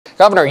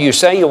Governor, you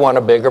say you want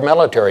a bigger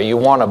military. You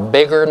want a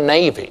bigger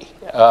Navy.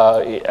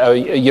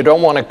 You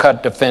don't want to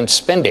cut defense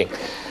spending.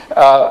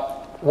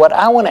 What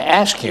I want to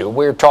ask you,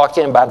 we're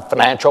talking about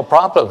financial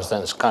problems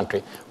in this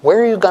country.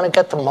 Where are you going to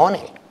get the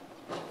money?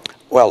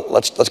 Well,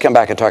 let's come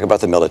back and talk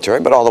about the military,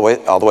 but all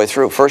the way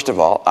through. First of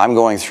all, I'm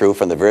going through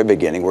from the very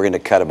beginning. We're going to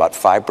cut about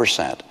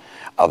 5%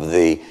 of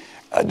the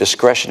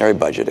discretionary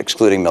budget,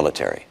 excluding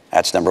military.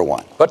 That's number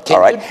one. But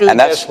can you do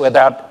this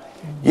without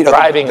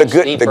driving the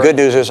good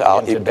news is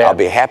I'll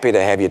be happy to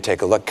have you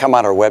take a look. Come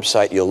on our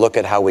website. You'll look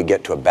at how we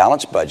get to a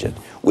balanced budget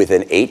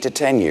within 8 to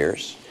 10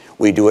 years.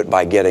 We do it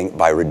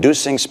by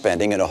reducing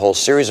spending in a whole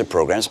series of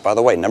programs. By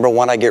the way, number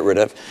one I get rid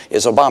of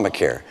is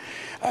Obamacare.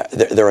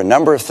 There are a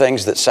number of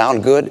things that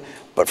sound good,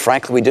 but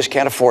frankly, we just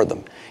can't afford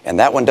them. And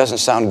that one doesn't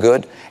sound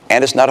good,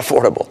 and it's not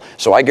affordable.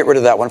 So I get rid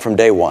of that one from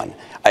day one.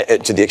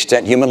 To the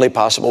extent humanly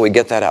possible, we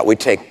get that out. We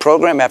take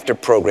program after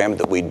program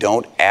that we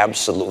don't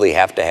absolutely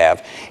have to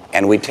have,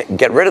 and we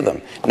get rid of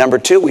them. Number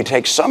two, we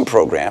take some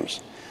programs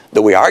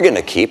that we are going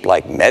to keep,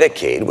 like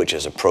Medicaid, which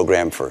is a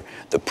program for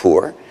the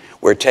poor.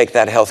 We take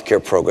that health care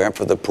program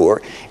for the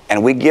poor,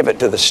 and we give it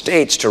to the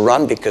states to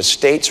run because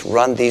states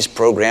run these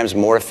programs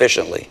more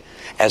efficiently.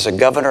 As a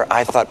governor,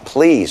 I thought,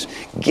 please,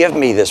 give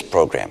me this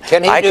program.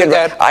 Can he do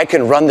that? I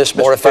can run this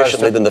more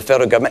efficiently President? than the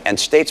federal government, and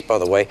states, by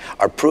the way,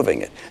 are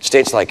proving it.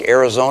 States like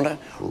Arizona,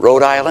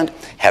 Rhode Island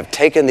have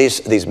taken these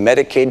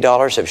Medicaid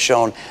dollars, have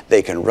shown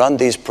they can run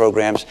these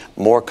programs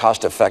more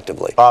cost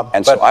effectively.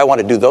 So I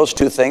want to do those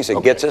two things.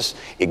 It gets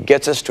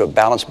us to a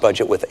balanced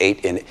budget with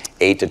 8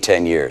 to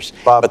 10 years.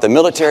 But the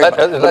military,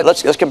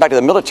 let's get back to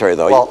the military,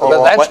 though.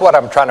 Well, that's what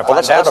I'm trying to find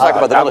out. Let's talk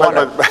about the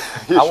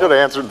military. You should have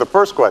answered the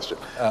first question.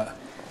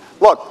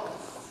 Look,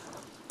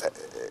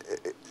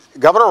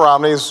 Governor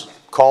Romney's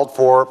called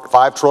for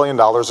 $5 trillion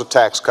of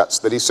tax cuts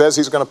that he says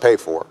he's going to pay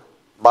for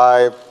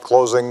by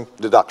closing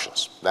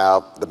deductions. Now,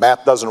 the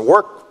math doesn't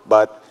work,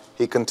 but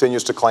he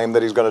continues to claim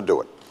that he's going to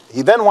do it.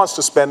 He then wants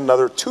to spend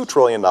another $2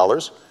 trillion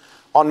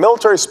on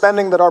military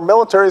spending that our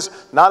military's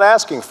not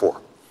asking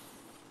for.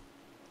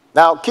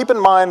 Now, keep in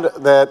mind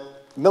that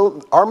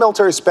our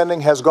military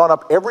spending has gone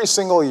up every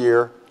single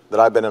year that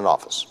I've been in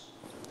office.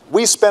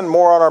 We spend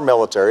more on our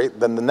military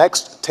than the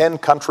next 10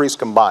 countries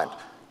combined.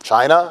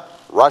 China,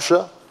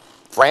 Russia,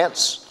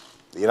 France,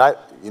 the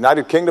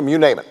United Kingdom, you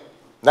name it.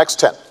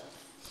 Next 10.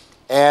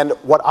 And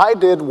what I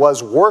did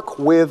was work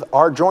with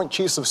our Joint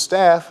Chiefs of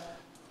Staff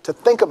to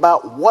think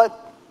about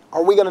what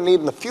are we going to need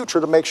in the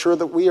future to make sure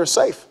that we are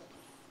safe.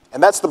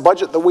 And that's the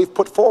budget that we've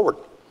put forward.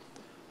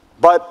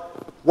 But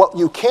what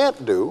you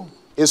can't do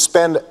is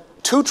spend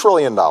 $2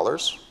 trillion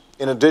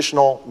in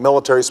additional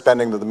military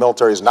spending that the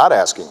military is not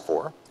asking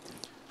for,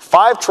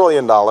 $5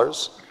 trillion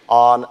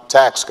on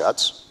tax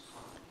cuts.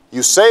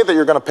 You say that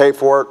you're going to pay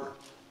for it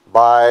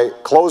by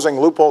closing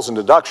loopholes and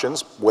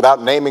deductions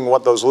without naming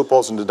what those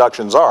loopholes and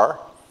deductions are.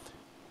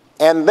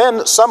 And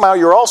then somehow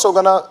you're also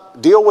going to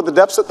deal with the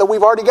deficit that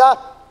we've already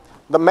got.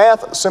 The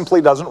math simply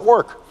doesn't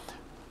work.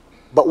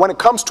 But when it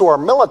comes to our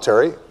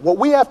military, what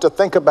we have to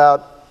think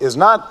about is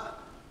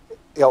not,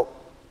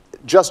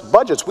 just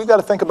budgets. We've got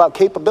to think about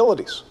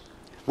capabilities.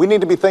 We need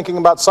to be thinking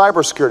about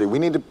cybersecurity. We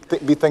need to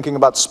be thinking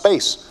about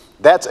space.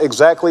 That's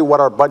exactly what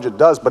our budget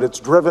does, but it's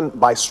driven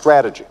by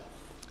strategy.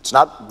 It's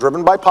not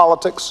driven by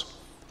politics.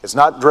 It's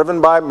not driven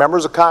by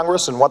members of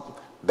Congress and what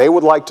they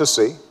would like to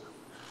see.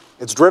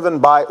 It's driven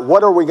by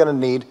what are we going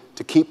to need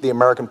to keep the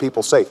American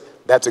people safe.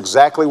 That's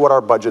exactly what our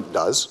budget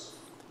does.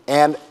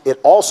 And it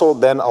also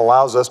then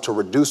allows us to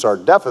reduce our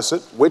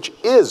deficit, which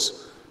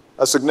is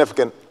a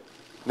significant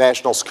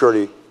national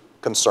security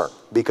concern,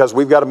 because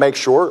we've got to make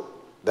sure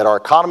that our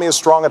economy is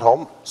strong at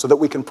home so that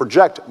we can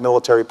project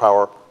military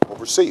power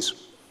overseas.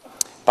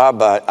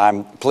 Bob,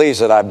 I'm pleased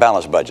that I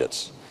balanced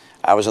budgets.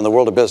 I was in the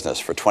world of business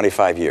for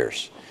 25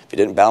 years. If you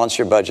didn't balance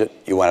your budget,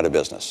 you went out of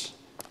business.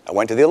 I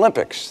went to the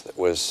Olympics that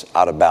was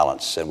out of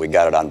balance, and we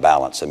got it on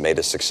balance and made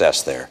a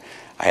success there.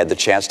 I had the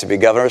chance to be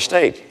governor of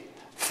state.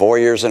 4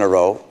 years in a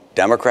row,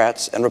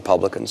 Democrats and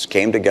Republicans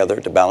came together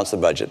to balance the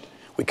budget.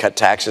 We cut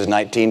taxes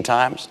 19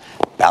 times,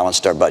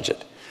 balanced our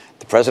budget.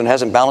 The president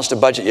hasn't balanced a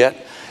budget yet.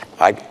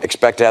 I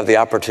expect to have the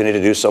opportunity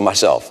to do so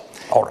myself.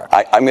 All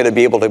right. I'm going to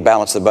be able to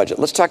balance the budget.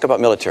 Let's talk about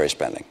military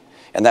spending,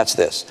 and that's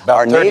this.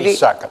 About 30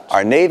 seconds.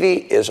 Our Navy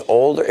is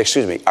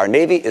our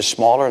Navy is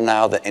smaller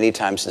now than any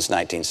time since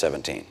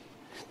 1917.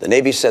 The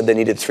Navy said they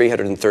needed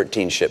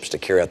 313 ships to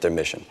carry out their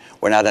mission.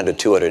 We're now down to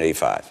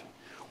 285.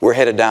 We're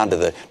headed down to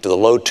the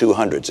low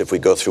 200s if we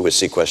go through with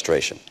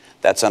sequestration.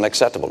 That's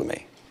unacceptable to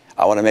me.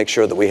 I want to make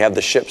sure that we have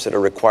the ships that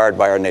are required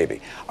by our Navy.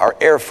 Our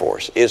Air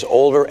Force is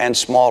older and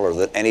smaller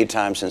than any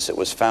time since it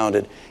was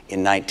founded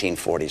in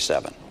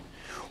 1947.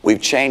 We've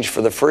changed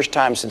for the first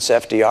time since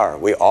FDR.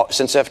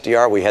 Since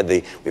FDR,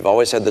 we've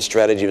always had the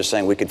strategy of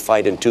saying we could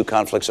fight in 2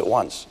 conflicts at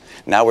once.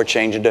 Now we're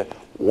changing to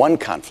 1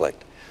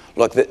 conflict.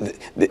 Look,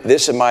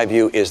 this, in my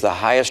view, is the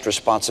highest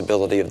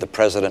responsibility of the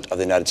President of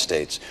the United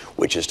States,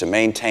 which is to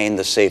maintain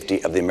the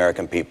safety of the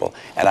American people.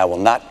 And I will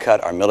not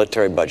cut our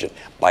military budget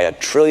by $1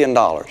 trillion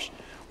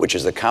which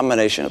is the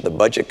combination of the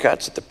budget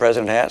cuts that the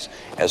president has,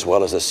 as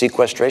well as the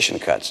sequestration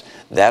cuts.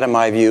 That, in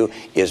my view,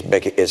 is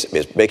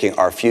making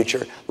our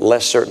future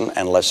less certain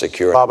and less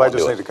secure. Bob, I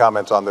just need to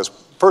comment on this.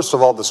 First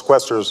of all, the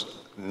sequester is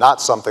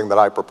not something that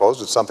I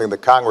proposed. It's something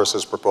that Congress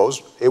has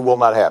proposed. It will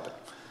not happen.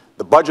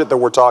 The budget that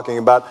we're talking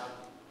about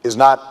is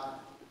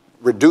not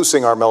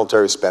reducing our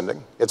military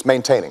spending. It's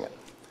maintaining it.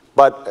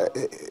 But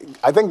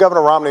I think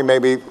Governor Romney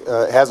maybe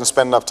hasn't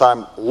spent enough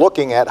time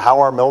looking at how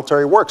our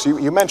military works.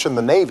 You mentioned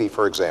the Navy,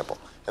 for example,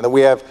 and that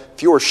we have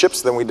fewer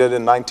ships than we did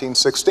in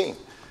 1916.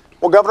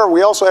 Well, Governor,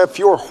 we also have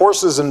fewer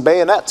horses and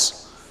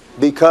bayonets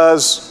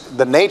because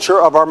the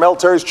nature of our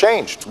military has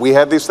changed. We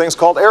have these things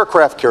called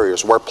aircraft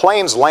carriers where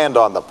planes land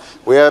on them.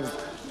 We have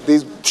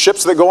these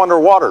ships that go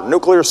underwater,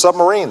 nuclear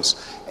submarines.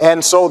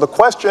 And so the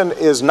question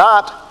is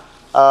not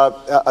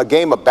a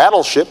game of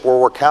battleship where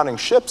we're counting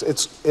ships.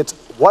 It's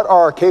what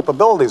are our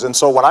capabilities? And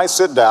so when I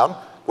sit down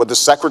with the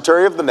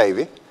Secretary of the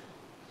Navy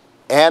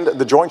and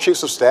the Joint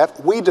Chiefs of Staff,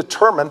 we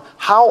determine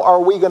how are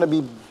we going to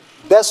be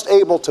best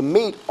able to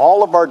meet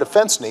all of our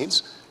defense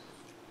needs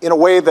in a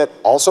way that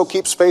also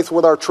keeps faith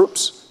with our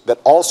troops, that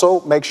also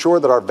makes sure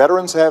that our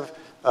veterans have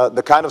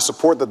the kind of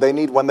support that they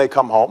need when they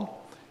come home.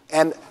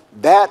 And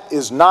that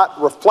is not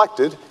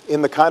reflected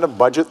in the kind of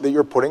budget that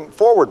you're putting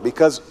forward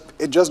because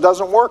it just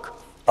doesn't work.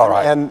 All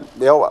right. And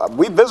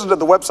we visited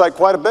the website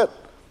quite a bit,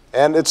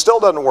 and it still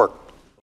doesn't work.